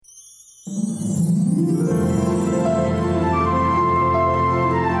Hi,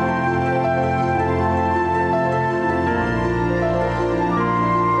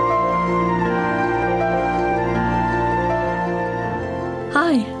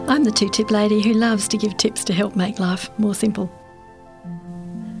 I'm the two-tip lady who loves to give tips to help make life more simple.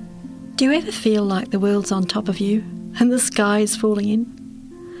 Do you ever feel like the world's on top of you and the sky is falling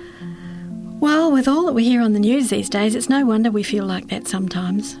in? Well, with all that we hear on the news these days, it's no wonder we feel like that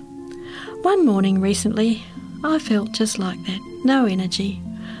sometimes. One morning recently, I felt just like that. No energy.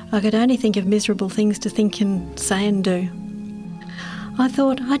 I could only think of miserable things to think and say and do. I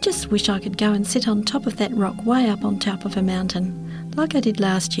thought, I just wish I could go and sit on top of that rock way up on top of a mountain, like I did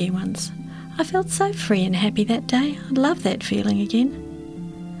last year once. I felt so free and happy that day. I'd love that feeling again.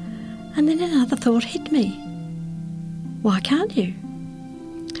 And then another thought hit me. Why can't you?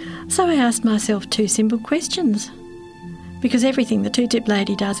 So I asked myself two simple questions. Because everything the two-tip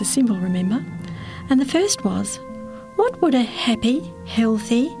lady does is simple, remember? And the first was, what would a happy,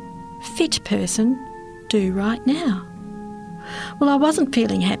 healthy, fit person do right now? Well, I wasn't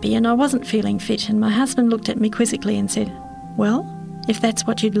feeling happy and I wasn't feeling fit, and my husband looked at me quizzically and said, well, if that's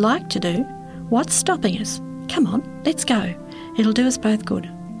what you'd like to do, what's stopping us? Come on, let's go. It'll do us both good.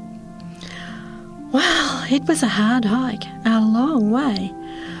 Well, it was a hard hike, a long way.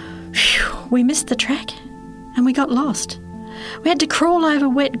 Phew, we missed the track and we got lost. We had to crawl over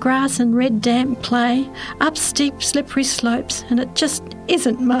wet grass and red damp clay, up steep slippery slopes, and it just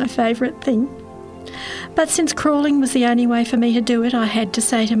isn't my favourite thing. But since crawling was the only way for me to do it, I had to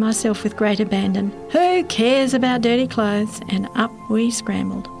say to myself with great abandon, who cares about dirty clothes? And up we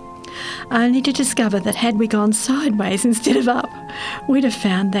scrambled. Only to discover that had we gone sideways instead of up, we'd have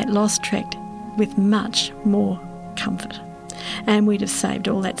found that lost track with much more comfort. And we'd have saved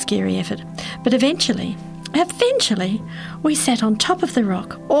all that scary effort. But eventually, we sat on top of the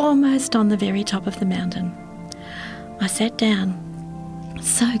rock, almost on the very top of the mountain. I sat down,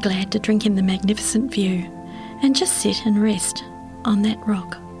 so glad to drink in the magnificent view and just sit and rest on that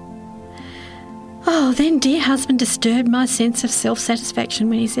rock. Oh, then dear husband disturbed my sense of self-satisfaction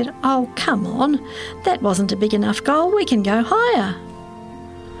when he said, oh, come on, that wasn't a big enough goal, we can go higher.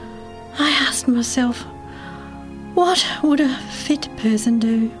 I asked myself, what would a fit person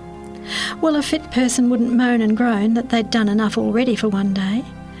do? Well, a fit person wouldn't moan and groan that they'd done enough already for one day.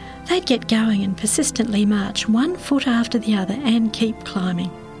 They'd get going and persistently march one foot after the other and keep climbing.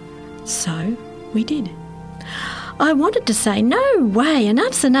 So we did. I wanted to say, no way,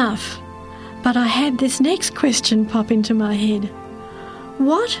 enough's enough. But I had this next question pop into my head.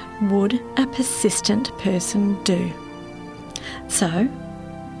 What would a persistent person do? So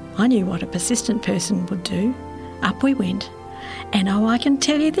I knew what a persistent person would do. Up we went. And oh, I can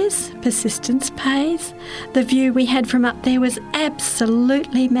tell you this, persistence pays. The view we had from up there was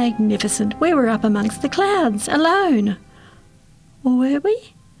absolutely magnificent. We were up amongst the clouds, alone. Or were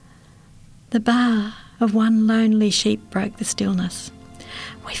we? The baa of one lonely sheep broke the stillness.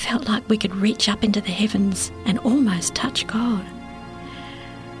 We felt like we could reach up into the heavens and almost touch God.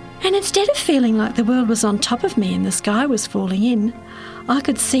 And instead of feeling like the world was on top of me and the sky was falling in, I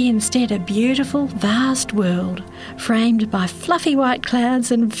could see instead a beautiful, vast world framed by fluffy white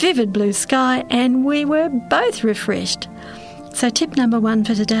clouds and vivid blue sky, and we were both refreshed. So tip number 1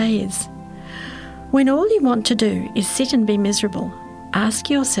 for today is, when all you want to do is sit and be miserable, ask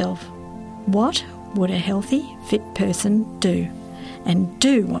yourself, what would a healthy, fit person do? And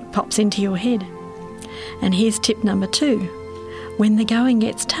do what pops into your head. And here's tip number 2. When the going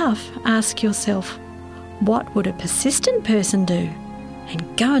gets tough, ask yourself, what would a persistent person do?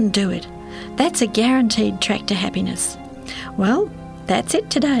 And go and do it. That's a guaranteed track to happiness. Well, that's it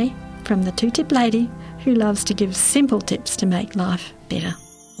today from the two-tip lady who loves to give simple tips to make life better.